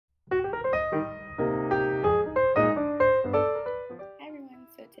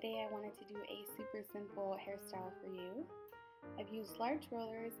large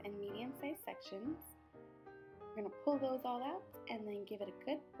rollers and medium-sized sections. We're going to pull those all out and then give it a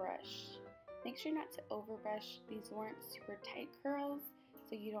good brush. Make sure not to overbrush. These weren't super tight curls,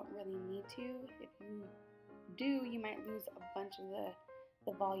 so you don't really need to. If you do, you might lose a bunch of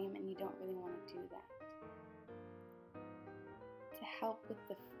the volume, and you don't really want to do that. To help with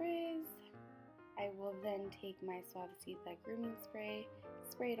the frizz, I will then take my Suavecita grooming spray,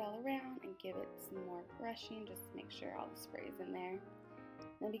 spray it all around, and give it some more brushing just to make sure all the spray is in there.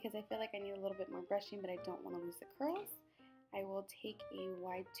 Then, because I feel like I need a little bit more brushing but I don't want to lose the curls, I will take a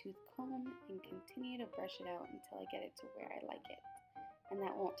wide tooth comb and continue to brush it out until I get it to where I like it. And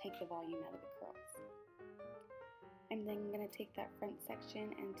that won't take the volume out of the curls. I'm then going to take that front section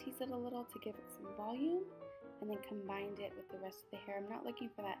and tease it a little to give it some volume, and then combine it with the rest of the hair. I'm not looking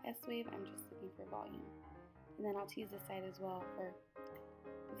for that S-wave, I'm just looking for volume. And then I'll tease this side as well for,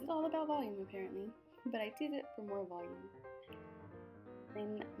 this is all about volume apparently, but I tease it for more volume.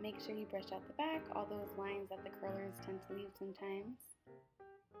 Then make sure you brush out the back, all those lines that the curlers tend to leave sometimes.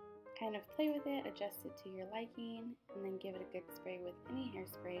 Kind of play with it, adjust it to your liking, and then give it a good spray with any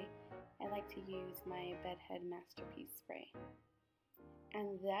hairspray. I like to use my Bedhead Masterpiece spray.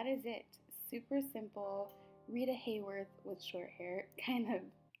 And that is it. Super simple, Rita Hayworth with short hair kind of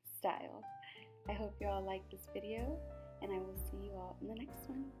style. I hope you all liked this video, and I will see you all in the next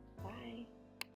one. Bye!